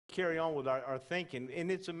carry on with our thinking.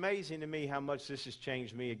 And it's amazing to me how much this has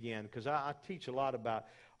changed me again, because I teach a lot about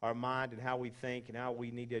our mind and how we think and how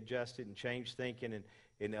we need to adjust it and change thinking.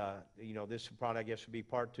 And you know, this probably, I guess, would be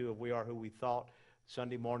part 2 of We Are Who We Thought.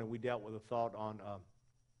 Sunday morning we dealt with a thought on,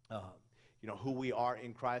 you know, who we are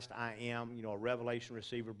in Christ. I am, you know, a revelation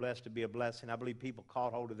receiver, blessed to be a blessing. I believe people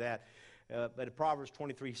caught hold of that. But Proverbs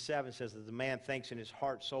 23:7 says that the man thinks in his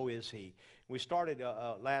heart, so is he. We started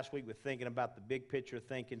last week with thinking about the big picture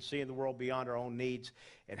thinking, seeing the world beyond our own needs,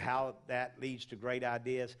 and how that leads to great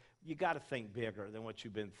ideas. You got to think bigger than what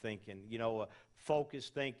you've been thinking. You know,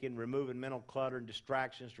 focused thinking, removing mental clutter and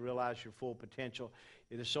distractions to realize your full potential.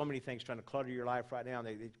 There's so many things trying to clutter your life right now.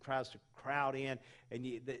 It tries to crowd in, and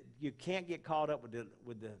you can't get caught up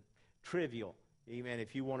with the trivial. Even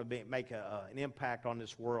if you want to make an impact on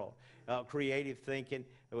this world. Creative thinking,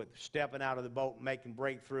 stepping out of the boat, making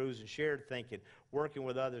breakthroughs, and shared thinking, working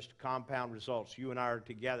with others to compound results. You and I are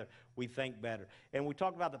together. We think better. And we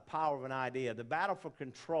talk about the power of an idea. The battle for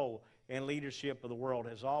control and leadership of the world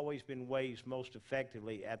has always been waged most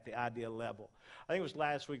effectively at the idea level. I think it was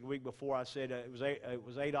last week, the week before, I said it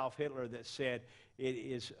was Adolf Hitler that said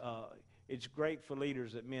it's great for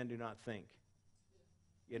leaders that men do not think.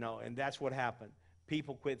 You know, and that's what happened.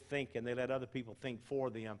 People quit thinking. They let other people think for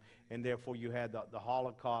them, and therefore you had the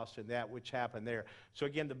Holocaust and that which happened there. So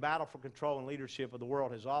again, the battle for control and leadership of the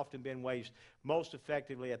world has often been waged most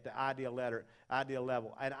effectively at the idea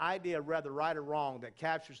level. An idea, whether right or wrong, that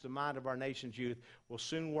captures the mind of our nation's youth will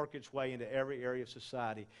soon work its way into every area of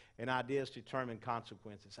society, and ideas determine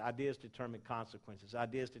consequences. Ideas determine consequences.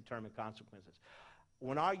 Ideas determine consequences.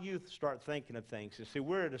 When our youth start thinking of things, and see,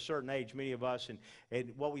 we're at a certain age, many of us,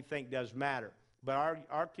 and what we think does matter. But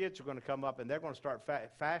our kids are going to come up, and they're going to start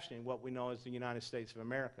fashioning what we know as the United States of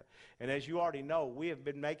America. And as you already know, we have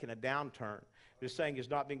been making a downturn. This thing has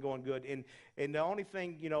not been going good. And the only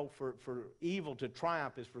thing, you know, for evil to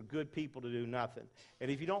triumph is for good people to do nothing. And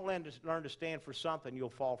if you don't learn to stand for something, you'll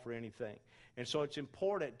fall for anything. And so it's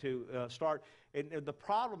important to start. And the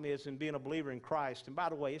problem is in being a believer in Christ. And by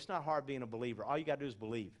the way, it's not hard being a believer. All you got to do is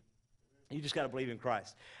believe. You just got to believe in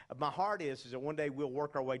Christ. My heart is that one day we'll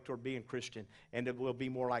work our way toward being Christian and that we'll be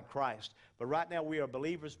more like Christ. But right now we are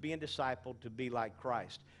believers being discipled to be like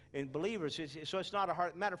Christ. And believers, so it's not a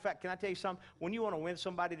hard. Matter of fact, can I tell you something? When you want to win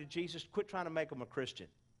somebody to Jesus, quit trying to make them a Christian.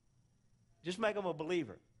 Just make them a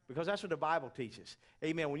believer. Because that's what the Bible teaches.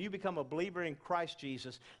 Amen. When you become a believer in Christ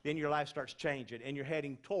Jesus, then your life starts changing, and you're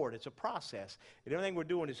heading toward. It's a process. And everything we're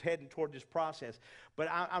doing is heading toward this process. But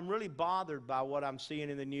I'm really bothered by what I'm seeing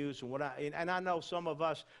in the news, and I know some of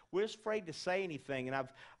us, we're afraid to say anything. And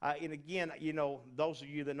and again, you know, those of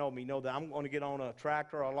you that know me know that I'm going to get on a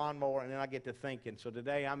tractor or a lawnmower, and then I get to thinking. So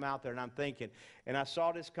today I'm out there and I'm thinking, and I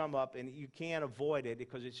saw this come up, and you can't avoid it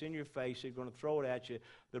because it's in your face. They're going to throw it at you,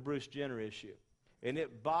 the Bruce Jenner issue. And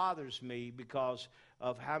it bothers me because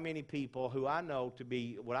of how many people who I know to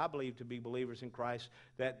be, what I believe to be believers in Christ,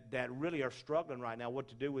 that really are struggling right now what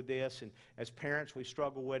to do with this. And as parents, we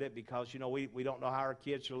struggle with it because, you know, we don't know how our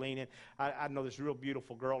kids are leaning. I know this real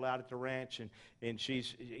beautiful girl out at the ranch, and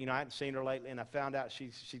she's, you know, I hadn't seen her lately, and I found out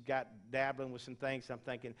she's got dabbling with some things. I'm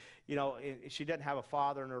thinking, you know, she doesn't have a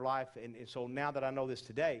father in her life. And so now that I know this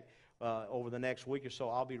today, over the next week or so,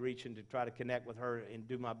 I'll be reaching to try to connect with her and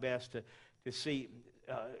do my best to see,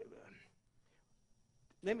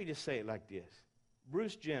 let me just say it like this.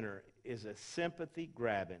 Bruce Jenner is a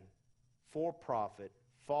sympathy-grabbing, for-profit,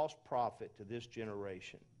 false prophet to this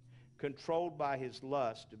generation, controlled by his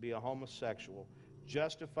lust to be a homosexual,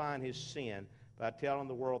 justifying his sin by telling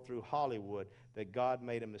the world through Hollywood that God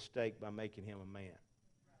made a mistake by making him a man.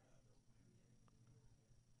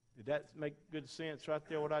 Did that make good sense right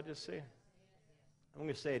there, what I just said? I'm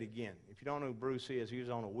going to say it again. If you don't know who Bruce is, he was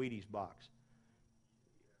on a Wheaties box.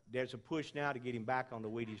 There's a push now to get him back on the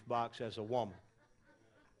Wheaties box as a woman.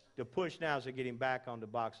 The push now is to get him back on the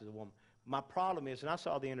box as a woman. My problem is, and I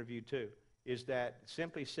saw the interview too, is that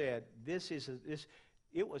simply said,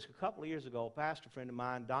 it was a couple of years ago, a pastor friend of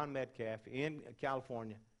mine, Don Metcalf, in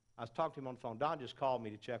California. I was talking to him on the phone. Don just called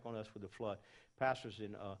me to check on us with the flood. Pastor's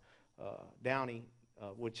in Downey,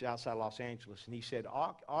 which is outside Los Angeles, and he said,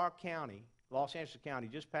 our county, Los Angeles County,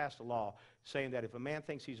 just passed a law saying that if a man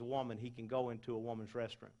thinks he's a woman, he can go into a woman's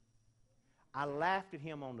restroom. I laughed at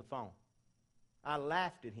him on the phone. I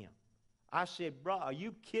laughed at him. I said, bro, are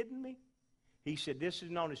you kidding me? He said, this is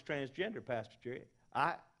known as transgender, Pastor Jerry.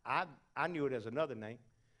 I knew it as another name.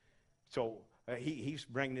 So he's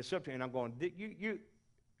bringing this up to me, and I'm going,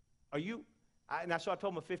 so I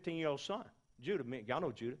told my 15-year-old son, Judah, y'all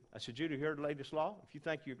know Judah. I said, Judah, you heard the latest law? If you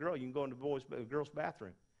think you're a girl, you can go in the girl's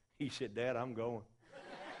bathroom. He said, Dad, I'm going.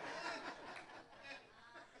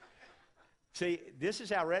 See, this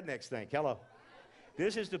is how rednecks think. Hello.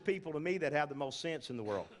 This is the people to me that have the most sense in the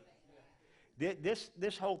world.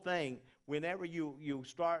 This whole thing, whenever you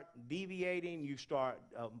start deviating, you start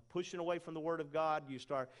pushing away from the Word of God,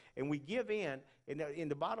 and we give in,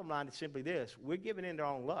 and the bottom line is simply this: we're giving in to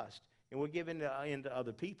our own lust, and we're giving in to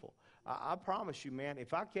other people. I promise you, man,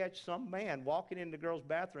 if I catch some man walking in the girl's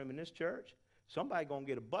bathroom in this church, somebody's going to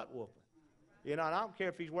get a butt whooping. You know, and I don't care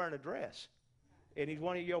if he's wearing a dress, and he's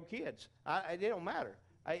one of your kids. It don't matter.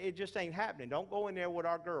 It just ain't happening. Don't go in there with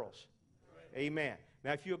our girls. Right. Amen.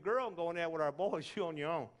 Now, if you're a girl and going there with our boys, you're on your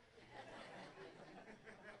own.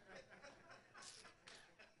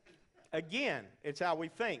 Again, it's how we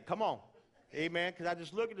think. Come on. Amen. Because I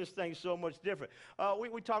just look at this thing so much different.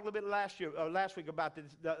 We talked a little bit last week about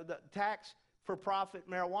the tax for profit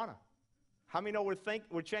marijuana. How many know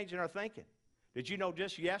we're changing our thinking? Did you know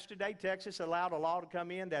just yesterday Texas allowed a law to come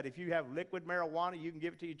in that if you have liquid marijuana, you can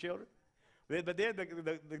give it to your children? But then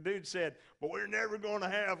the dude said, but we're never going to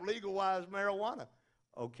have legalized marijuana.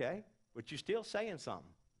 Okay, but you're still saying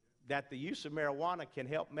something, that the use of marijuana can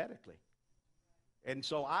help medically. And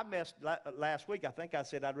so I messed last week. I think I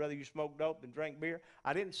said I'd rather you smoke dope than drink beer.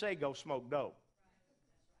 I didn't say go smoke dope.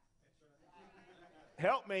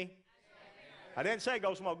 Help me. I didn't say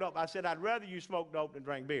go smoke dope. I said I'd rather you smoke dope than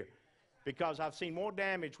drink beer, because I've seen more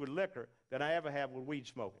damage with liquor than I ever have with weed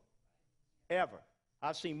smoking. Ever.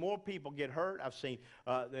 I've seen more people get hurt. I've seen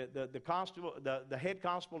the head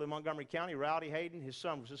constable in Montgomery County, Rowdy Hayden, his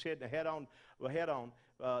son was just hit head on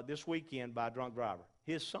this weekend by a drunk driver.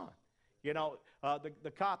 His son. You know,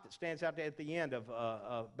 the cop that stands out there at the end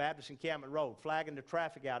of Baptist Encampment Road, flagging the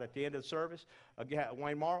traffic out at the end of the service,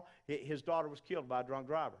 Wayne Morrow, his daughter was killed by a drunk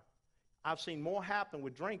driver. I've seen more happen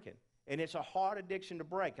with drinking. And it's a hard addiction to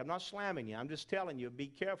break. I'm not slamming you. I'm just telling you, be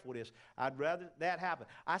careful with this. I'd rather that happen.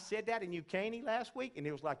 I said that in Ucaney last week, and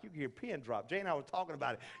it was like you could hear a pin drop. Jay and I were talking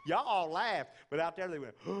about it. Y'all all laughed, but out there they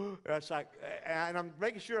went, oh. It's like, and I'm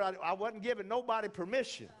making sure I wasn't giving nobody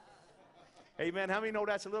permission. Amen. How many know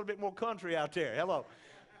that's a little bit more country out there? Hello.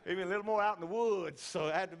 Maybe a little more out in the woods, so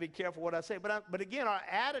I have to be careful what I say. But again, our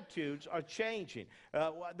attitudes are changing.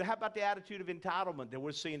 How about the attitude of entitlement that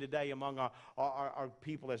we're seeing today among our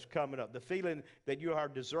people that's coming up? The feeling that you are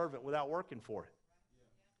deserving without working for it.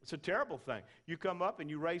 It's a terrible thing. You come up and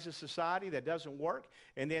you raise a society that doesn't work,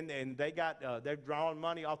 and they're drawing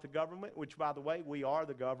money off the government, which, by the way, we are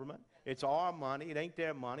the government. It's our money. It ain't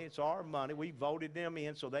their money. It's our money. We voted them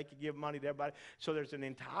in so they could give money to everybody. So there's an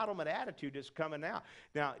entitlement attitude that's coming out.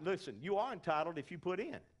 Now, listen, you are entitled if you put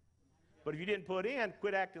in. But if you didn't put in,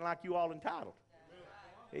 quit acting like you all entitled.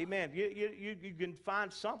 Amen. You can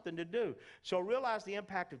find something to do. So realize the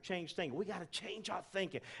impact of changed thinking. We got to change our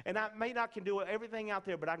thinking. And I may not can do everything out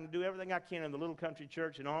there, but I can do everything I can in the little country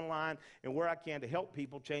church and online and where I can to help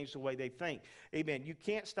people change the way they think. Amen. You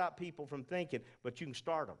can't stop people from thinking, but you can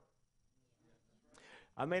start them.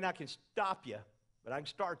 I may not can stop you, but I can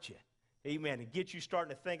start you. Amen. And get you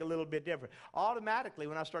starting to think a little bit different. Automatically,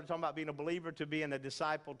 when I started talking about being a believer to being a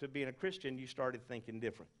disciple to being a Christian, you started thinking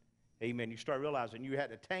different. Amen. You start realizing you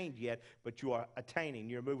hadn't attained yet, but you are attaining.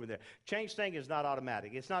 You're moving there. Change thinking is not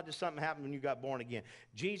automatic. It's not just something happened when you got born again.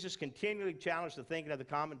 Jesus continually challenged the thinking of the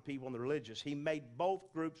common people and the religious. He made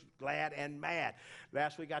both groups glad and mad.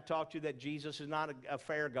 Last week I talked to you that Jesus is not a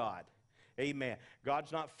fair God. Amen.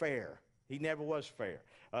 God's not fair. He never was fair.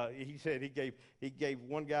 He said he gave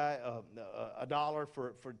one guy $1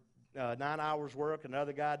 for 9 hours work,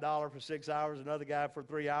 another guy $1 for 6 hours, another guy for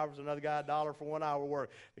 3 hours, another guy $1 for 1 hour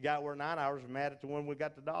work. The guy who worked 9 hours was mad at the one we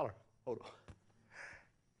got the $1. Hold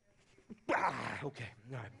on. Okay,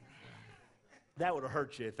 all right. That would have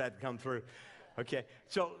hurt you if that had come through. Okay,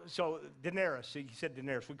 so denarius, he said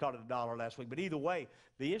denarius. We called it $1 last week. But either way,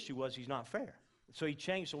 the issue was he's not fair. So he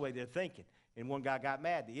changed the way they're thinking. And one guy got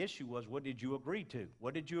mad. The issue was, what did you agree to?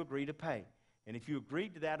 What did you agree to pay? And if you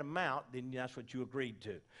agreed to that amount, then that's what you agreed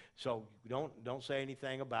to. So don't say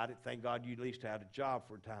anything about it. Thank God you at least had a job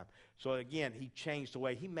for a time. So again, he changed the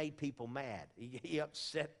way. He made people mad. He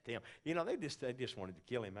upset them. You know, they just wanted to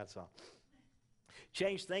kill him, that's all.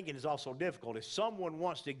 Change thinking is also difficult. If someone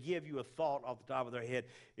wants to give you a thought off the top of their head,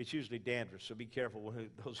 it's usually dangerous. So be careful with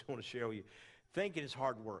those who want to share with you. Thinking is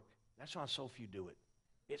hard work. That's why so few do it.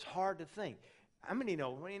 It's hard to think. How many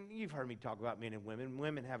know, I mean, you've heard me talk about men and women.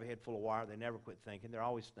 Women have a head full of wire. They never quit thinking. They're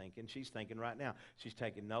always thinking. She's thinking right now. She's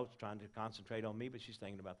taking notes, trying to concentrate on me, but she's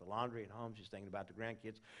thinking about the laundry at home. She's thinking about the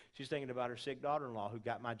grandkids. She's thinking about her sick daughter-in-law who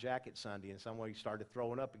got my jacket Sunday, and somewhere started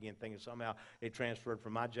throwing up again, thinking somehow it transferred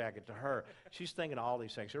from my jacket to her. She's thinking of all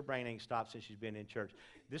these things. Her brain ain't stopped since she's been in church.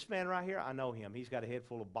 This man right here, I know him. He's got a head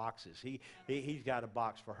full of boxes. He's got a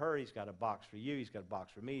box for her. He's got a box for you. He's got a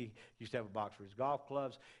box for me. He used to have a box for his golf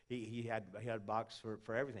clubs. He had a box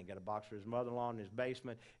for everything. Got a box for his mother-in-law in his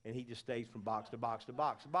basement, and he just stays from box to box to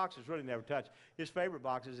box. The boxes really never touch. His favorite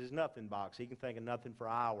box is his nothing box. He can think of nothing for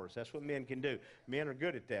hours. That's what men can do. Men are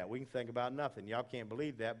good at that. We can think about nothing. Y'all can't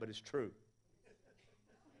believe that, but it's true.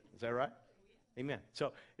 Is that right? Amen.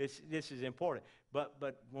 So this is important.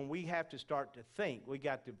 But when we have to start to think, we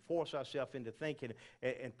got to force ourselves into thinking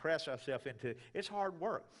and press ourselves into, it's hard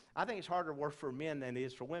work. I think it's harder work for men than it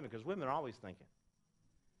is for women, because women are always thinking.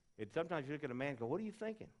 Sometimes you look at a man and go, what are you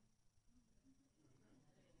thinking?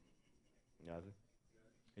 Nothing.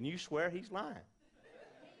 And you swear he's lying.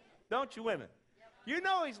 Don't you, women? You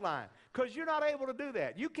know he's lying, because you're not able to do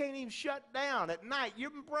that. You can't even shut down at night.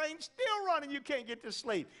 Your brain's still running. You can't get to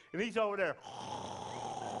sleep. And he's over there.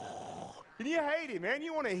 And you hate him, man.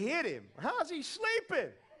 You want to hit him. How's he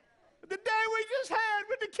sleeping? The day we just had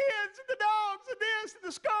with the kids and the dogs and this and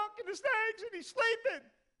the skunk and the snakes, and he's sleeping.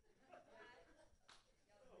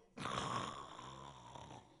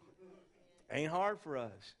 Ain't hard for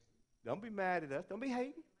us. Don't be mad at us. Don't be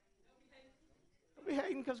hating. Don't be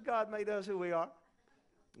hating because God made us who we are.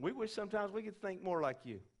 We wish sometimes we could think more like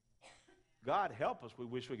you. God help us, we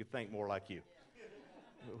wish we could think more like you.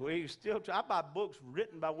 We still try. I buy books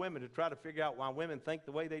written by women to try to figure out why women think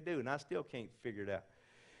the way they do, and I still can't figure it out.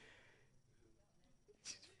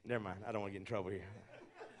 Never mind. I don't want to get in trouble here.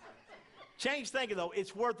 Change thinking, though.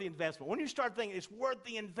 It's worth the investment. When you start thinking, it's worth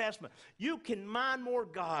the investment. You can mine more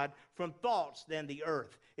God from thoughts than the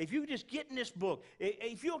earth. If you just get in this book,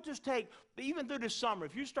 if you'll just take, even through the summer,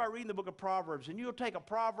 if you start reading the book of Proverbs, and you'll take a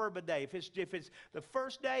proverb a day. If it's the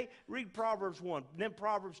first day, read Proverbs 1, then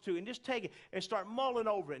Proverbs 2, and just take it and start mulling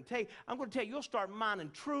over it. I'm going to tell you, you'll start mining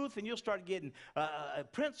truth, and you'll start getting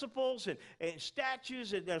principles and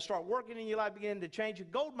statutes, and they'll start working in your life, begin to change. Your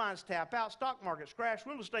gold mines tap out, stock markets crash,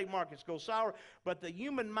 real estate markets go sour, but the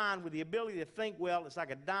human mind with the ability to think well, it's like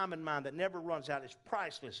a diamond mine that never runs out. It's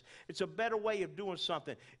priceless. It's a better way of doing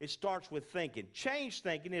something. It starts with thinking. Change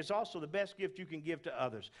thinking is also the best gift you can give to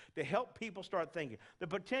others, to help people start thinking. The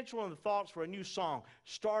potential and the thoughts for a new song,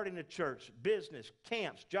 starting a church, business,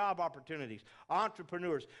 camps, job opportunities,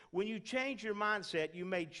 entrepreneurs. When you change your mindset, you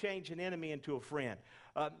may change an enemy into a friend.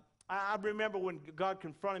 I remember when God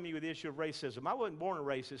confronted me with the issue of racism. I wasn't born a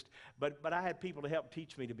racist, but I had people to help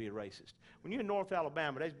teach me to be a racist. When you're in North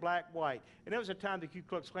Alabama, there's black, white, and there was a time the Ku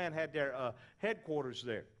Klux Klan had their headquarters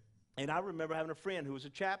there. And I remember having a friend who was a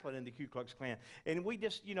chaplain in the Ku Klux Klan. And we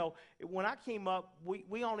just, when I came up,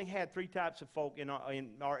 we only had three types of folk in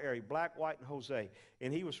our area, black, white, and Jose.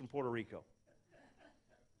 And he was from Puerto Rico.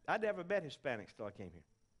 I'd never met Hispanics till I came here.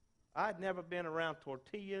 I'd never been around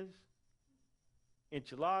tortillas,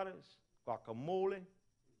 enchiladas, guacamole,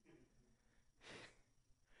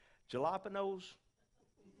 jalapenos.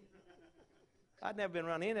 I'd never been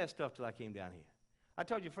around any of that stuff till I came down here. I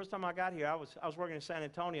told you, the first time I got here, I was working in San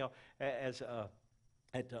Antonio at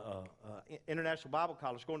International Bible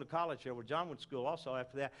College, going to college there where John went to school also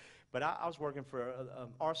after that. But I was working for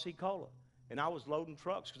RC Cola, and I was loading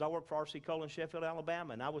trucks because I worked for RC Cola in Sheffield,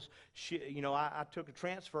 Alabama. And I was, I took a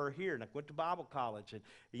transfer here, and I went to Bible college. And,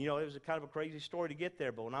 it was a kind of a crazy story to get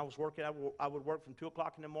there. But when I was working, I would work from 2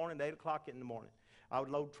 o'clock in the morning to 8 o'clock in the morning. I would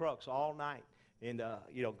load trucks all night. And,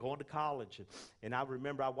 going to college. And I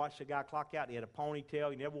remember I watched a guy clock out. He had a ponytail.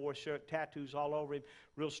 He never wore a shirt, tattoos all over him.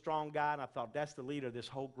 Real strong guy. And I thought, that's the leader of this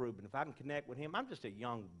whole group. And if I can connect with him, I'm just a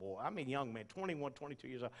young boy. Young man, 21, 22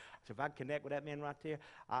 years old. So if I can connect with that man right there,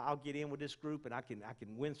 I'll get in with this group and I can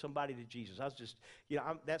win somebody to Jesus. I was just,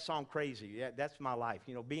 that song Crazy. That's my life,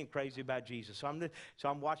 being crazy about Jesus. So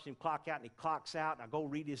I'm watching him clock out, and he clocks out, and I go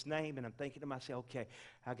read his name, and I'm thinking to myself, okay,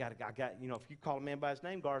 I got, if you call a man by his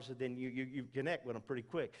name, Garza, then you connect with him pretty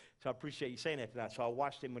quick. So I appreciate you saying that tonight. So I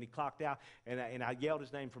watched him when he clocked out, and I yelled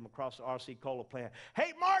his name from across the RC Cola plant.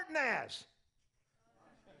 Hey, Martinez!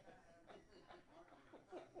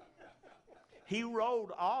 He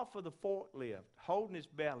rolled off of the forklift, holding his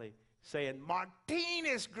belly, saying,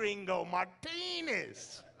 Martinez, gringo,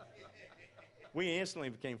 Martinez. We instantly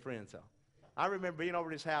became friends, though. I remember being over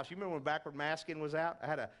at his house. You remember when Backward Masking was out? I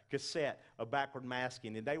had a cassette of Backward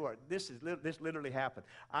Masking, and this literally happened.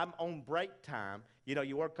 I'm on break time.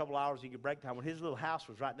 You work a couple hours, you get break time. When his little house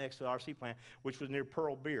was right next to the RC plant, which was near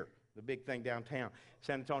Pearl Beer. the big thing downtown,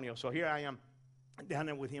 San Antonio. So here I am down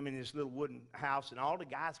there with him in this little wooden house, and all the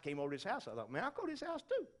guys came over to his house. I thought, man, I'll go to his house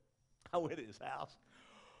too. I went to his house.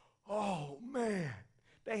 Oh, man.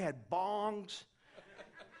 They had bongs.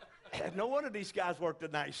 No wonder these guys worked the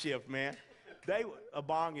night shift, man. A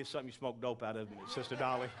bong is something you smoke dope out of, Sister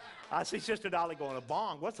Dolly. I see Sister Dolly going, a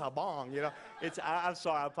bong? What's a bong? You know, I'm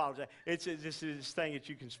sorry, I apologize. It's just this thing that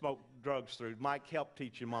you can smoke drugs through. Mike, help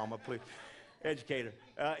teach your mama, please. Educator.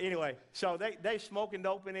 Anyway, so they smoking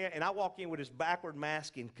dope in there, and I walk in with this backward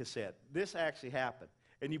masking cassette. This actually happened.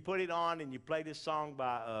 And you put it on, and you play this song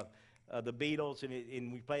by the Beatles,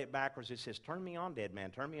 and we play it backwards. It says, turn me on, dead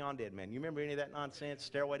man, turn me on, dead man. You remember any of that nonsense,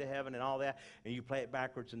 Stairway to Heaven and all that? And you play it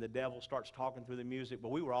backwards, and the devil starts talking through the music.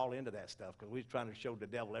 But we were all into that stuff because we was trying to show the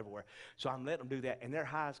devil everywhere. So I'm letting them do that, and they're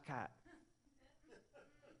high as kite.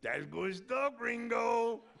 That's good stuff,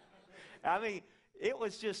 Ringo. I mean, it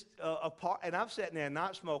was just a part, and I'm sitting there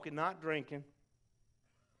not smoking, not drinking,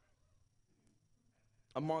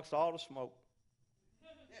 amongst all the smoke,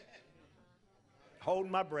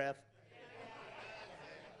 holding my breath.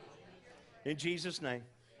 In Jesus' name.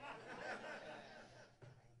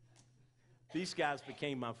 These guys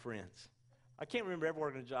became my friends. I can't remember ever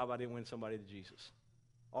working a job I didn't win somebody to Jesus.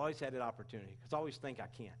 Always had that opportunity because I always think I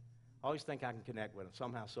can. I always think I can connect with them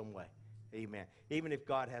somehow, some way. Amen. Even if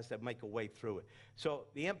God has to make a way through it. So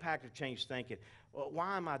the impact of changed thinking. Well,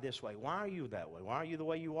 why am I this way? Why are you that way? Why are you the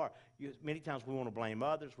way you are? Many times we want to blame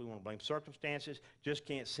others. We want to blame circumstances. Just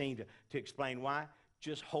can't seem to explain why.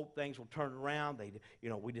 Just hope things will turn around.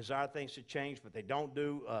 We desire things to change, but they don't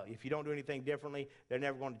do. If you don't do anything differently, they're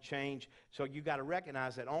never going to change. So you got to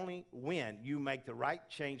recognize that only when you make the right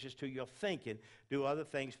changes to your thinking do other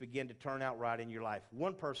things begin to turn out right in your life.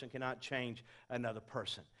 One person cannot change another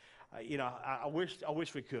person. I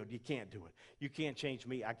wish we could. You can't do it. You can't change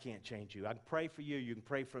me. I can't change you. I can pray for you. You can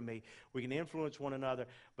pray for me. We can influence one another,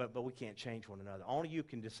 but we can't change one another. Only you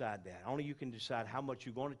can decide that. Only you can decide how much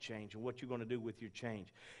you're going to change and what you're going to do with your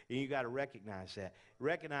change. And you got to recognize that.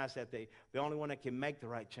 Recognize that the only one that can make the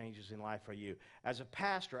right changes in life are you. As a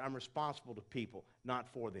pastor, I'm responsible to people, not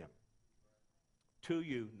for them. To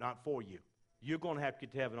you, not for you. You're going to have to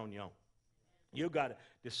get to heaven on your own. You've got to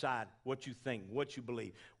decide what you think, what you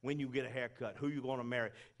believe, when you get a haircut, who you're going to marry.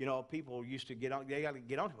 People used to get on, they got to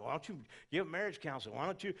get on. Why don't you give marriage counseling? Why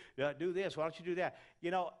don't you do this? Why don't you do that?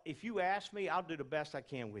 If you ask me, I'll do the best I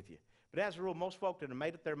can with you. But as a rule, most folk that have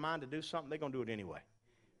made up their mind to do something, they're going to do it anyway.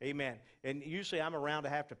 Amen. And usually I'm around to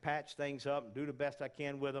have to patch things up and do the best I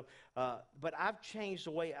can with them. But I've changed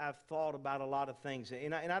the way I've thought about a lot of things.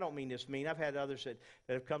 And I don't mean this mean. I've had others that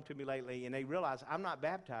have come to me lately, and they realize I'm not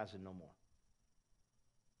baptizing no more.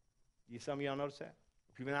 Some of y'all notice that?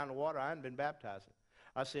 If you've been out in the water, I haven't been baptizing.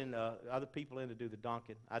 I send other people in to do the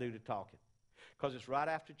dunking. I do the talking. Because it's right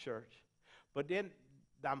after church. But then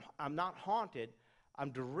I'm not haunted. I'm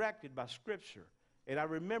directed by Scripture. And I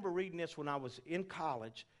remember reading this when I was in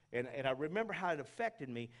college. And I remember how it affected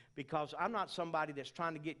me because I'm not somebody that's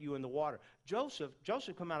trying to get you in the water. Joseph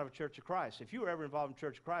come out of a Church of Christ. If you were ever involved in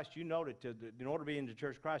Church of Christ, you know that in order to be in the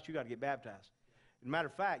Church of Christ, you got to get baptized. As a matter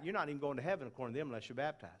of fact, you're not even going to heaven according to them unless you're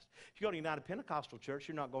baptized. If you go to a United Pentecostal church,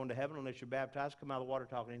 you're not going to heaven unless you're baptized, come out of the water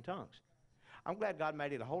talking in tongues. I'm glad God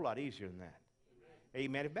made it a whole lot easier than that.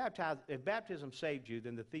 Amen. If baptism saved you,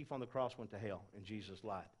 then the thief on the cross went to hell and Jesus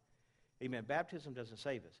lied. Amen. Baptism doesn't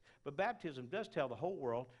save us. But baptism does tell the whole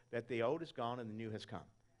world that the old is gone and the new has come.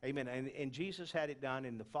 Amen. And Jesus had it done,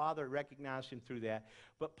 and the Father recognized him through that.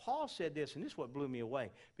 But Paul said this, and this is what blew me away,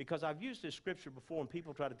 because I've used this scripture before, and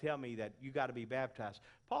people try to tell me that you got to be baptized.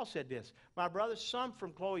 Paul said this, my brothers, some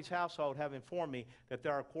from Chloe's household have informed me that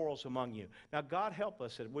there are quarrels among you. Now, God help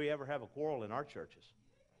us that we ever have a quarrel in our churches.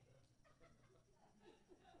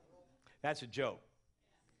 That's a joke.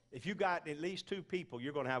 If you got at least two people,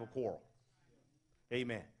 you're going to have a quarrel.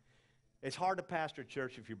 Amen. It's hard to pastor a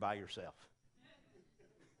church if you're by yourself.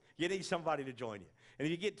 You need somebody to join you. And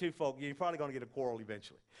if you get two folk, you're probably going to get a quarrel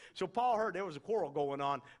eventually. So Paul heard there was a quarrel going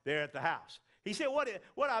on there at the house. He said, what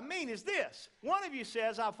I mean is this. One of you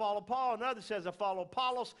says, I follow Paul. Another says, I follow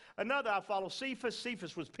Apollos. Another, I follow Cephas.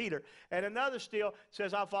 Cephas was Peter. And another still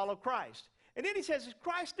says, I follow Christ. And then he says, is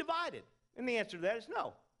Christ divided? And the answer to that is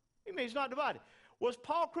no. He means he's not divided. Was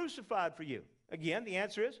Paul crucified for you? Again, the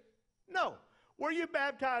answer is no. Were you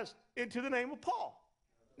baptized into the name of Paul?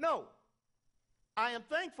 No. I am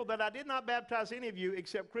thankful that I did not baptize any of you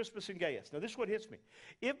except Crispus and Gaius. Now, this is what hits me.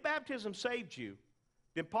 If baptism saved you,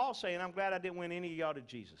 then Paul's saying, I'm glad I didn't win any of y'all to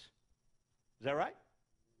Jesus. Is that right?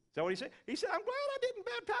 Is that what he said? He said, I'm glad I didn't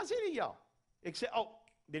baptize any of y'all. Except,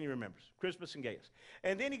 Then he remembers. Crispus and Gaius.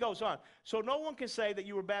 And then he goes on. So no one can say that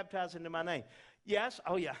you were baptized into my name. Yes,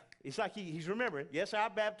 oh yeah. It's like he's remembering. Yes, I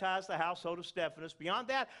baptized the household of Stephanus. Beyond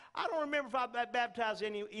that, I don't remember if I baptized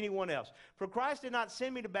anyone else. For Christ did not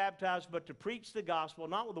send me to baptize, but to preach the gospel,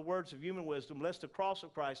 not with the words of human wisdom, lest the cross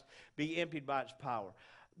of Christ be emptied by its power.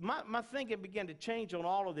 My thinking began to change on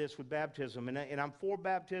all of this with baptism, and I'm for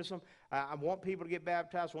baptism. I want people to get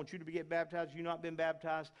baptized. I want you to get baptized. You've not been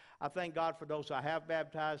baptized. I thank God for those I have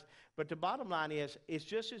baptized. But the bottom line is,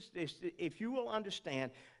 if you will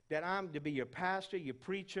understand that I'm to be your pastor, your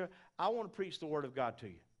preacher, I want to preach the Word of God to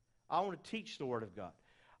you. I want to teach the Word of God.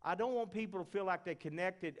 I don't want people to feel like they're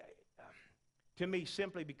connected to me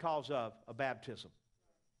simply because of a baptism.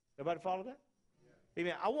 Everybody follow that?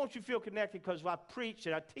 Amen. I want you to feel connected because I preach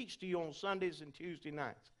and I teach to you on Sundays and Tuesday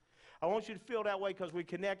nights. I want you to feel that way because we're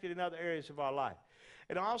connected in other areas of our life.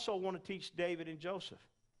 And I also want to teach David and Joseph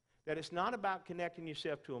that it's not about connecting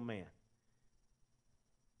yourself to a man.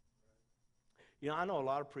 You know, I know a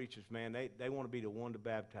lot of preachers, man, they want to be the one to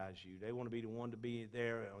baptize you. They want to be the one to be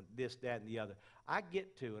there on this, that, and the other. I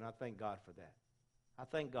get to, and I thank God for that. I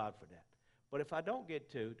thank God for that. But if I don't get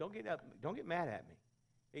to, don't get mad at me.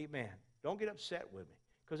 Amen. Don't get upset with me,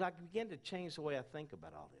 because I begin to change the way I think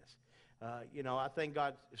about all this. You know, I thank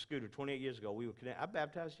God, Scooter, 28 years ago, we were connected. I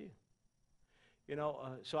baptized you. You know,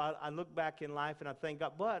 so I look back in life and I thank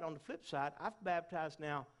God. But on the flip side, I've baptized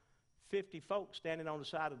now 50 folks standing on the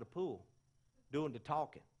side of the pool doing the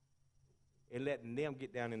talking and letting them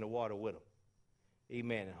get down in the water with them.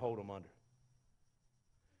 Amen, and hold them under.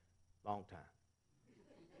 Long time.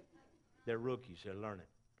 They're rookies. They're learning.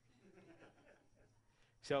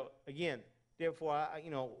 So, again, therefore,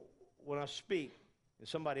 when I speak and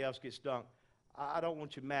somebody else gets dunked, I don't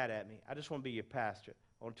want you mad at me. I just want to be your pastor.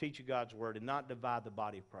 I want to teach you God's word and not divide the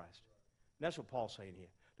body of Christ. And that's what Paul's saying here.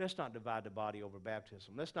 Let's not divide the body over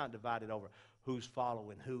baptism. Let's not divide it over who's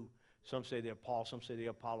following who. Some say they're Paul, some say they're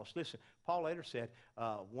Apollos. Listen, Paul later said,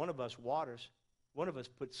 one of us waters, one of us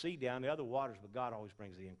puts seed down, the other waters, but God always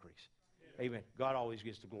brings the increase. Amen. God always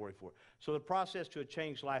gets the glory for it. So the process to a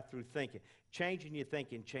changed life through thinking. Changing your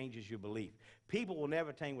thinking changes your belief. People will never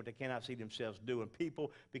attain what they cannot see themselves do, and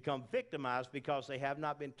people become victimized because they have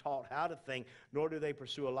not been taught how to think, nor do they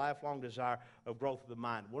pursue a lifelong desire of growth of the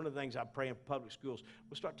mind. One of the things I pray in public schools,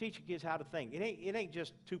 we'll start teaching kids how to think. It ain't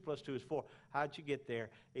just 2 + 2 is 4. How'd you get there?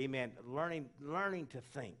 Amen. Learning to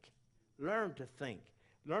think. Learn to think.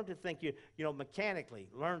 Learn to think, mechanically.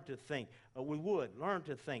 Learn to think. We would. Learn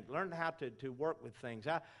to think. Learn how to work with things.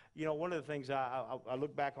 One of the things I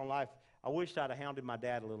look back on life, I wished I'd have hounded my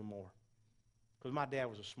dad a little more. Because my dad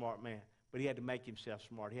was a smart man. But he had to make himself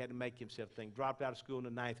smart. He had to make himself think. Dropped out of school in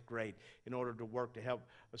the 9th grade in order to work to help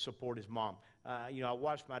support his mom. I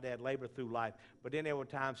watched my dad labor through life. But then there were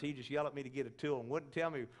times he'd just yell at me to get a tool and wouldn't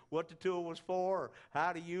tell me what the tool was for or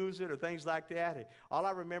how to use it or things like that. And all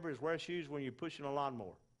I remember is wear shoes when you're pushing a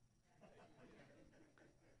lawnmower.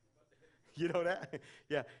 You know that?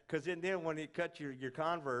 Yeah, because then when it cuts your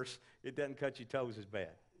Converse, it doesn't cut your toes as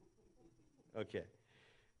bad. Okay.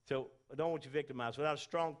 So I don't want you victimized. Without a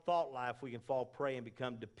strong thought life, we can fall prey and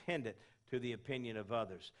become dependent to the opinion of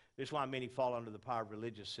others. This is why many fall under the power of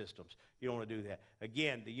religious systems. You don't want to do that.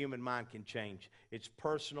 Again, the human mind can change. It's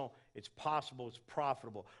personal, it's possible, it's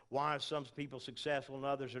profitable. Why are some people successful and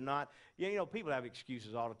others are not? People have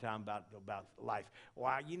excuses all the time about life.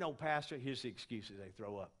 Why, Pastor, here's the excuses they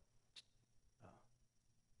throw up.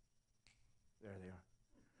 There they are.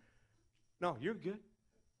 No, you're good.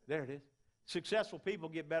 There it is. Successful people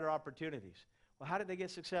get better opportunities. Well, how did they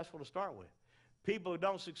get successful to start with? People who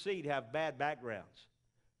don't succeed have bad backgrounds.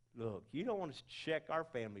 Look, you don't want to check our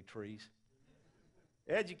family trees.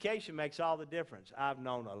 Education makes all the difference. I've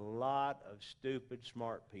known a lot of stupid,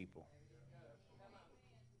 smart people.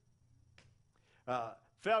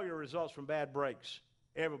 Failure results from bad breaks.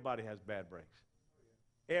 Everybody has bad breaks.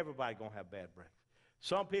 Everybody going to have bad breaks.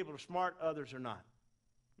 Some people are smart, others are not.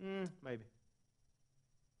 Maybe.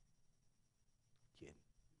 Kidding.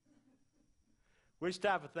 Which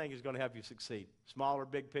type of thinking is going to help you succeed? Small or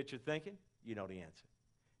big picture thinking? You know the answer.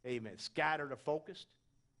 Amen. Scattered or focused?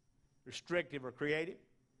 Restrictive or creative?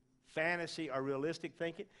 Fantasy or realistic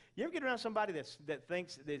thinking? You ever get around somebody that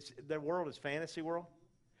thinks their world is fantasy world?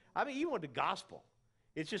 I mean, even with the gospel,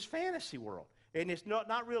 it's just fantasy world, and it's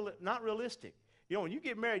not realistic. When you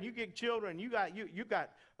get married, you get children, you got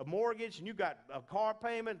a mortgage, and you got a car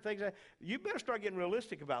payment, and things like that. You better start getting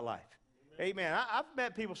realistic about life. Amen. I've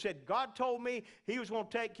met people said, God told me he was going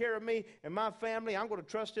to take care of me and my family. I'm going to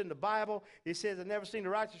trust in the Bible. He says, I've never seen the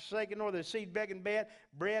righteous forsaken nor the seed begging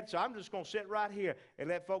bread, so I'm just going to sit right here and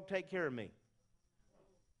let folk take care of me.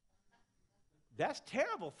 That's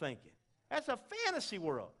terrible thinking. That's a fantasy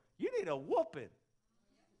world. You need a whooping.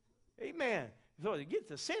 Amen. So you get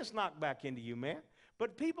the sense knocked back into you, man.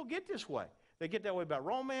 But people get this way. They get that way about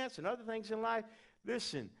romance and other things in life.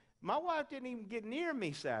 Listen, my wife didn't even get near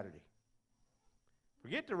me Saturday.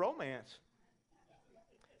 Forget the romance.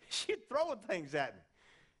 She'd throw things at me.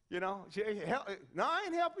 You know, no, I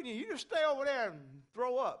ain't helping you. You just stay over there and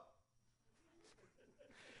throw up.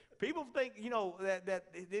 People think, you know,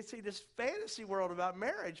 that they see this fantasy world about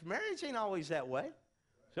marriage. Marriage ain't always that way.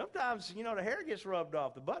 Sometimes, you know, the hair gets rubbed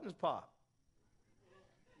off, the buttons pop.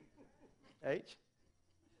 H.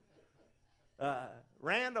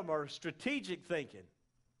 Random or strategic thinking.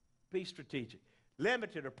 Be strategic.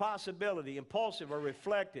 Limited or possibility, impulsive or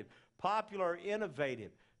reflective, popular or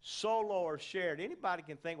innovative, solo or shared. Anybody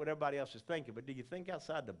can think what everybody else is thinking, but do you think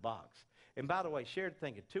outside the box? And by the way, shared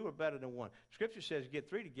thinking, two are better than one. Scripture says you get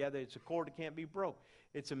three together, it's a cord that can't be broke.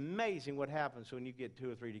 It's amazing what happens when you get two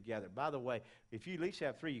or three together. By the way, if you at least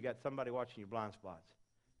have three, you got somebody watching your blind spots.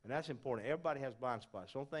 And that's important. Everybody has blind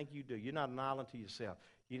spots. Don't think you do. You're not an island to yourself.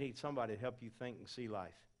 You need somebody to help you think and see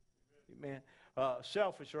life. Amen.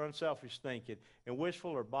 Selfish or unselfish thinking, and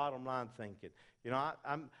wishful or bottom line thinking. You know,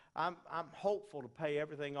 I'm hopeful to pay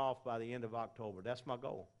everything off by the end of October. That's my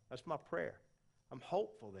goal. That's my prayer. I'm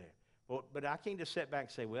hopeful there. But I can't just sit back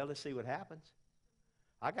and say, well, let's see what happens.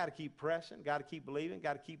 I got to keep pressing, got to keep believing,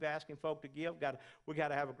 got to keep asking folk to give. We got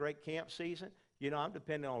to have a great camp season. You know, I'm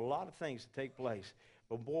depending on a lot of things to take place.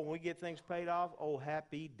 But boy, when we get things paid off, oh,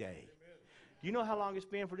 happy day. Do you know how long it's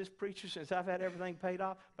been for this preacher since I've had everything paid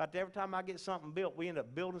off? About every time I get something built, we end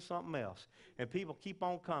up building something else. And people keep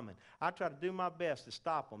on coming. I try to do my best to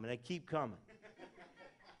stop them, and they keep coming.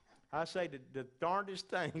 I say the darndest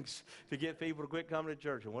things to get people to quit coming to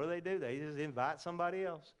church. And what do? They just invite somebody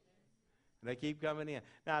else. And they keep coming in.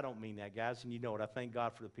 Now, I don't mean that, guys, and you know it. I thank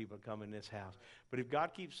God for the people that come in this house. But if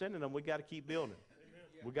God keeps sending them, we got to keep building.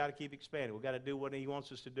 We got to keep expanding. We got to do what he wants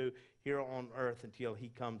us to do here on earth until he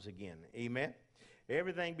comes again. Amen?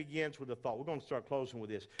 Everything begins with a thought. We're going to start closing with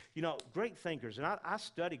this. You know, great thinkers, and I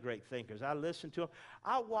study great thinkers. I listen to them.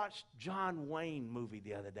 I watched John Wayne movie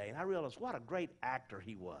the other day, and I realized what a great actor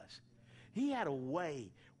he was. He had a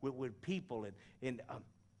way with people, and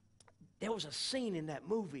there was a scene in that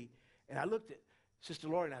movie, and I looked at Sister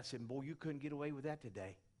Lori, and I said, boy, you couldn't get away with that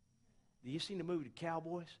today. You seen the movie The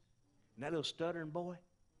Cowboys? And that little stuttering boy?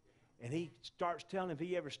 And he starts telling him if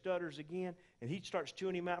he ever stutters again, and he starts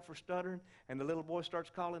chewing him out for stuttering, and the little boy starts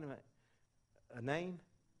calling him a name,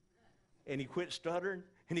 and he quit stuttering,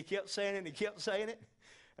 and he kept saying it, and he kept saying it.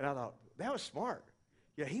 And I thought, that was smart.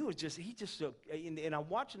 Yeah, he just, and I'm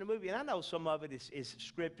watching the movie, and I know some of it is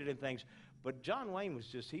scripted and things, but John Wayne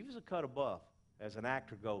he was a cut above as an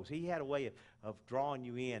actor goes. He had a way of drawing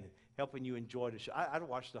you in and helping you enjoy the show. I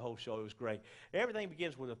watched the whole show. It was great. Everything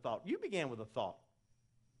begins with a thought. You began with a thought.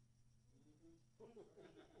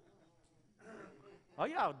 Oh,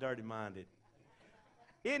 y'all dirty-minded.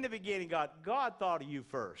 In the beginning, God thought of you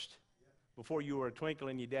first before you were a twinkle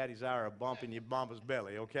in your daddy's eye or a bump in your mama's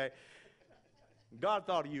belly, okay? God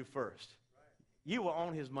thought of you first. You were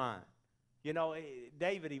on his mind. You know,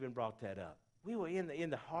 David even brought that up. We were in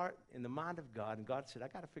the heart, in the mind of God, and God said, I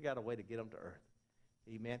got to figure out a way to get them to earth.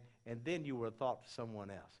 Amen? And then you were a thought to someone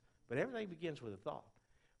else. But everything begins with a thought.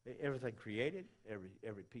 Everything created,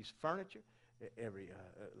 every piece of furniture, every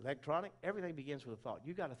electronic, everything begins with a thought.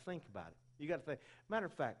 You got to think about it. You got to think. Matter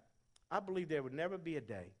of fact, I believe there would never be a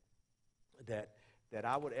day that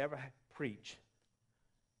I would ever preach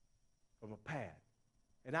from a pad.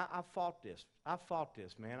 And I fought this.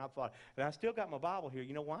 Man. And I still got my Bible here.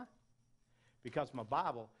 You know why? Because my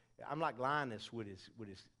Bible, I'm like Linus with his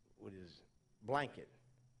blanket.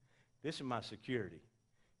 This is my security.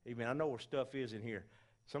 Amen. I know where stuff is in here.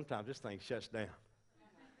 Sometimes this thing shuts down.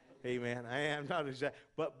 Amen. I am not exact,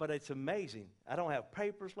 but it's amazing. I don't have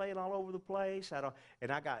papers laying all over the place. I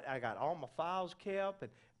got all my files kept.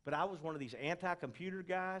 But I was one of these anti-computer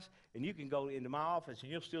guys, and you can go into my office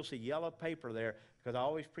and you'll still see yellow paper there because I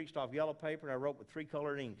always preached off yellow paper, and I wrote with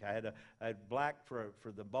three-colored ink. I had black for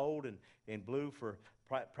the bold and blue for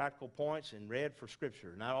practical points and red for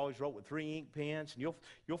scripture. And I always wrote with 3 ink pens. And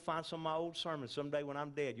you'll find some of my old sermons someday when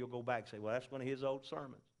I'm dead. You'll go back and say, well, that's one of his old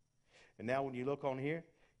sermons. And now when you look on here,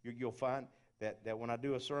 you'll find that when I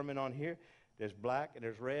do a sermon on here, there's black and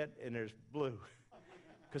there's red and there's blue.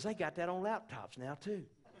 Because they got that on laptops now too.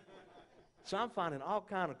 So I'm finding all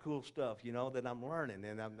kind of cool stuff, you know, that I'm learning,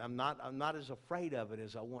 and I'm not as afraid of it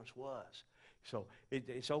as I once was. So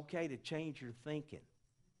it's okay to change your thinking.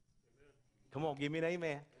 Amen. Come on, give me an amen.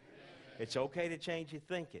 Amen. It's okay to change your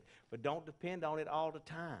thinking, but don't depend on it all the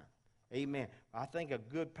time. Amen. I think a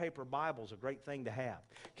good paper Bible is a great thing to have.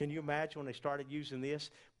 Can you imagine when they started using this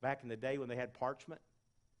back in the day when they had parchment?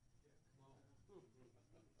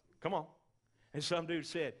 Come on. And some dude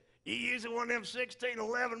said, you using one of them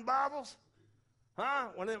 1611 Bibles? Huh?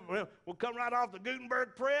 We'll come right off the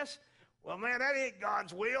Gutenberg press? Well, man, that ain't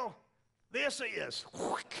God's will. This is.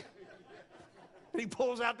 He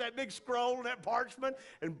pulls out that big scroll and that parchment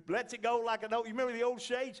and lets it go like an old, you remember the old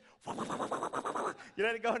shades? You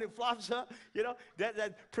let it go and it flops up. You know,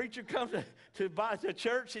 that preacher comes to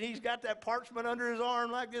church and he's got that parchment under his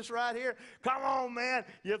arm like this right here. Come on, man.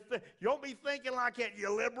 You don't be thinking like that,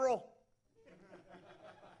 you liberal.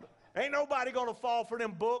 Ain't nobody going to fall for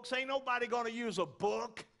them books. Ain't nobody going to use a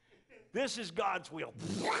book. This is God's will.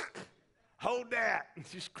 Hold that.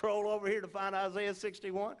 Just scroll over here to find Isaiah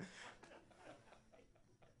 61.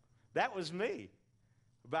 That was me.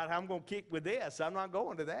 About how I'm going to kick with this. I'm not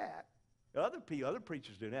going to that. Other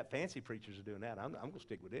preachers doing that. Fancy preachers are doing that. I'm going to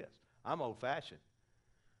stick with this. I'm old-fashioned.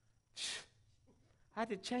 I had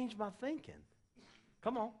to change my thinking.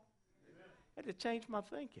 Come on. I had to change my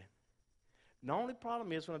thinking. The only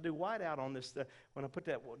problem is when I do white out on this, when I put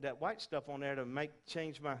that white stuff on there to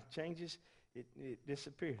change my changes, it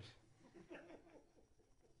disappears.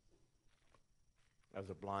 That was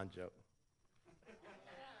a blind joke.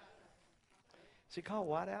 Is it called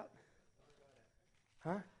white out?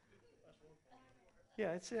 Huh?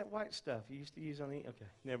 Yeah, it's that white stuff you used to use on the... Okay,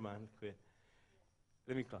 never mind. Quit.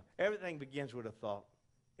 Let me close. Everything begins with a thought.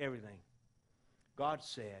 Everything. God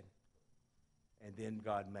said, and then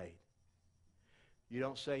God made. You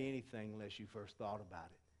don't say anything unless you first thought about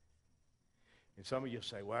it. And some of you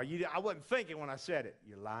say, well, I wasn't thinking when I said it.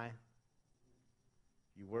 You're lying.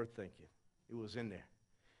 You were thinking. It was in there.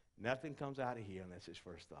 Nothing comes out of here unless it's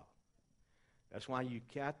first thought. That's why you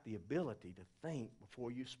got the ability to think before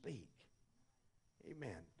you speak.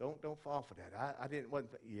 Amen. Don't fall for that.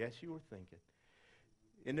 Yes, you were thinking.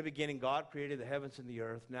 In the beginning, God created the heavens and the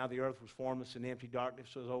earth. Now the earth was formless and empty.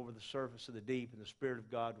 Darkness was over the surface of the deep, and the Spirit of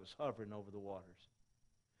God was hovering over the waters.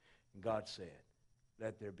 And God said,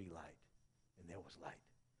 let there be light. And there was light.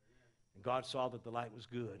 And God saw that the light was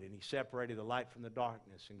good, and he separated the light from the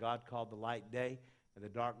darkness. And God called the light day, and the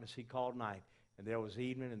darkness he called night. And there was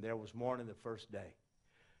evening, and there was morning the first day.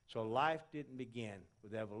 So life didn't begin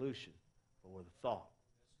with evolution, but with a thought.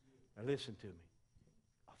 Now listen to me.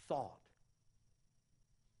 A thought.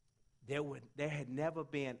 There had never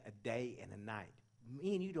been a day and a night.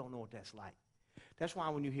 Me and you don't know what that's like. That's why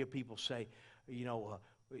when you hear people say,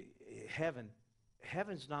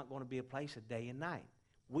 heaven's not going to be a place of day and night.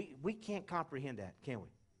 We can't comprehend that, can we?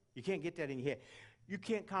 You can't get that in your head. You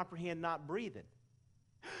can't comprehend not breathing.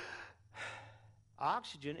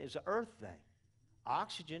 Oxygen is an earth thing.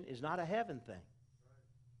 Oxygen is not a heaven thing.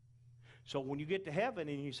 So when you get to heaven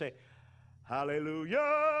and you say, hallelujah,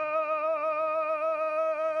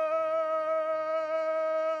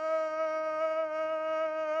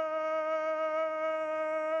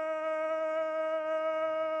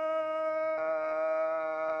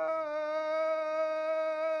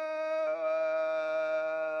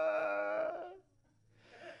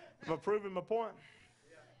 am I proving my point?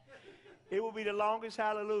 It will be the longest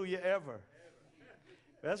hallelujah ever.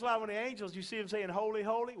 That's why when the angels, you see them saying, holy,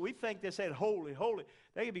 holy, we think they said holy, holy.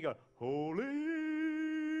 They could be going, holy,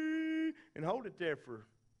 and hold it there for,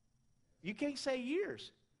 you can't say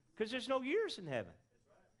years, because there's no years in heaven.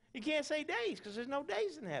 You can't say days, because there's no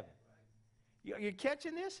days in heaven. You're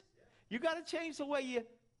catching this? You got to change the way you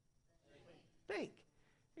think.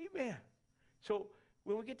 Amen. So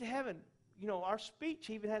when we get to heaven, our speech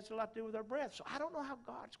even has a lot to do with our breath. So I don't know how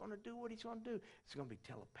God's going to do what he's going to do. It's going to be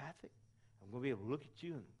telepathic. I'm going to be able to look at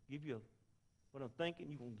you and give you what I'm thinking.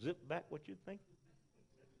 You're going to zip back what you think.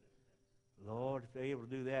 Lord, if they're able to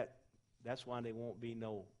do that, that's why there won't be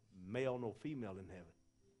no male, no female in heaven.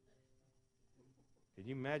 Can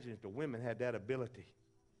you imagine if the women had that ability?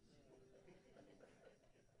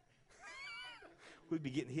 We'd be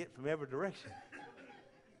getting hit from every direction.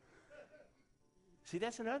 See,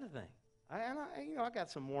 that's another thing. I got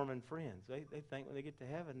some Mormon friends. They think when they get to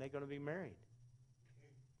heaven, they're going to be married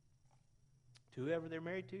to whoever they're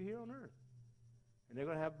married to here on earth. And they're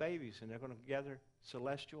going to have babies, and they're going to gather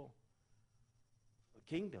celestial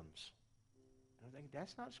kingdoms. And I think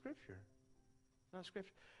that's not Scripture. Not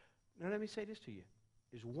Scripture. Now, let me say this to you.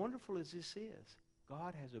 As wonderful as this is,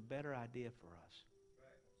 God has a better idea for us.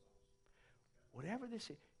 Whatever this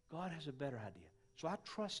is, God has a better idea. So I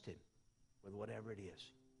trust him with whatever it is.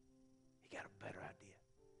 He got a better idea.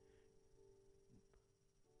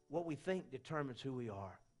 What we think determines who we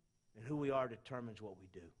are, and who we are determines what we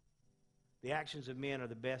do. The actions of men are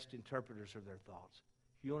the best interpreters of their thoughts.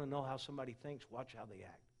 If you want to know how somebody thinks, watch how they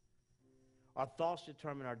act. Our thoughts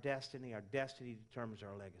determine our destiny. Our destiny determines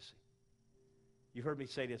our legacy. You've heard me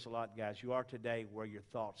say this a lot, guys. You are today where your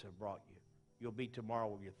thoughts have brought you. You'll be tomorrow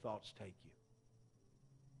where your thoughts take you.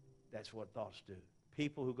 That's what thoughts do.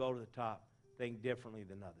 People who go to the top think differently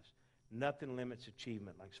than others. Nothing limits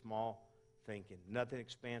achievement like small thinking. Nothing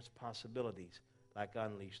expands possibilities like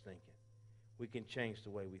unleashed thinking. We can change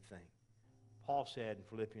the way we think. Paul said in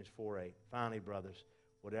Philippians 4:8, finally, brothers,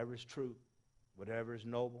 whatever is true, whatever is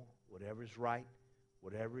noble, whatever is right,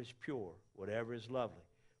 whatever is pure, whatever is lovely,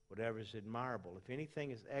 whatever is admirable, if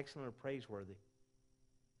anything is excellent or praiseworthy,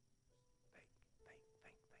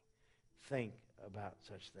 think about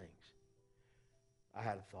such things. I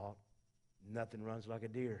had a thought. Nothing runs like a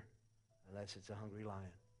deer unless it's a hungry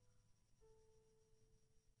lion.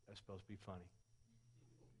 That's supposed to be funny.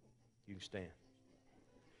 You can stand.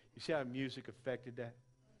 You see how music affected that?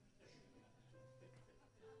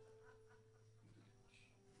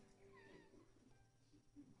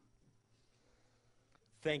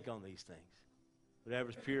 Think on these things.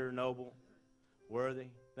 Whatever's pure, noble, worthy,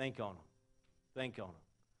 think on them. Think on them.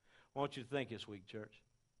 I want you to think this week, church.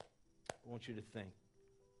 I want you to think.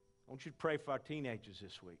 I want you to pray for our teenagers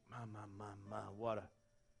this week. My, what a,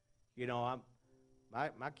 you know,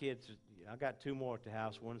 my kids, I got two more at the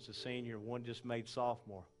house. One's a senior, one just made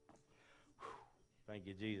sophomore. Whew, thank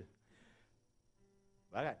you, Jesus.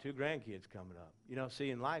 I got two grandkids coming up. You know,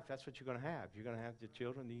 see, in life, that's what you're going to have. You're going to have the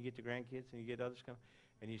children, then you get the grandkids, and you get others coming,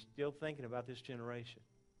 and you're still thinking about this generation.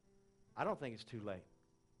 I don't think it's too late.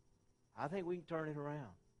 I think we can turn it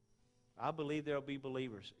around. I believe there will be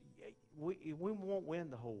believers. We won't win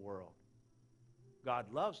the whole world.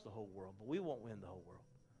 God loves the whole world, but we won't win the whole world.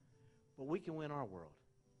 But we can win our world.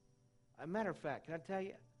 As a matter of fact, can I tell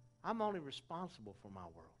you, I'm only responsible for my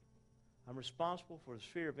world. I'm responsible for the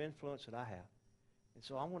sphere of influence that I have. And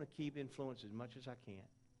so I want to keep influence as much as I can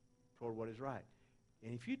toward what is right.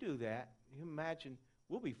 And if you do that, you imagine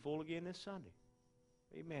we'll be full again this Sunday.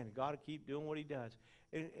 Amen. God will keep doing what he does.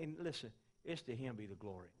 And listen, it's to him be the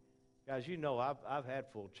glory. Guys, you know I've had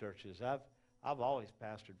full churches. I've always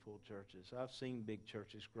pastored full churches. I've seen big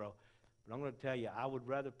churches grow. But I'm going to tell you, I would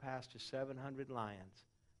rather pastor 700 lions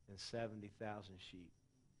than 70,000 sheep.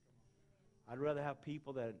 I'd rather have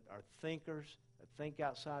people that are thinkers, that think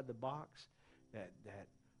outside the box, that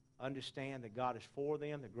understand that God is for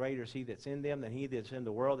them, that greater is he that's in them than he that's in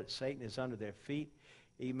the world, that Satan is under their feet.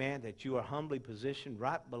 Amen, that you are humbly positioned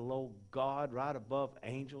right below God, right above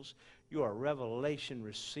angels. You are a revelation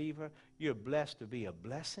receiver. You're blessed to be a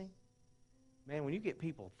blessing. Man, when you get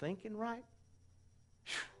people thinking right,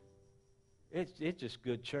 it's just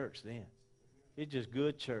good church then. It's just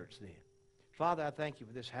good church then. Father, I thank you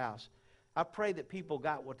for this house. I pray that people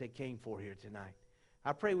got what they came for here tonight.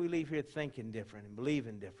 I pray we leave here thinking different and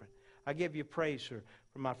believing different. I give you praise for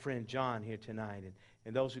my friend John here tonight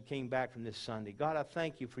and those who came back from this Sunday. God, I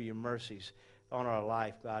thank you for your mercies on our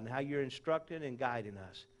life, God, and how you're instructing and guiding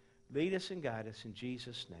us. Lead us and guide us in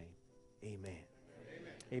Jesus' name. Amen.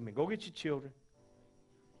 Amen. Amen. Go get your children.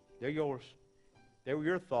 They're yours. They were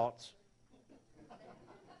your thoughts.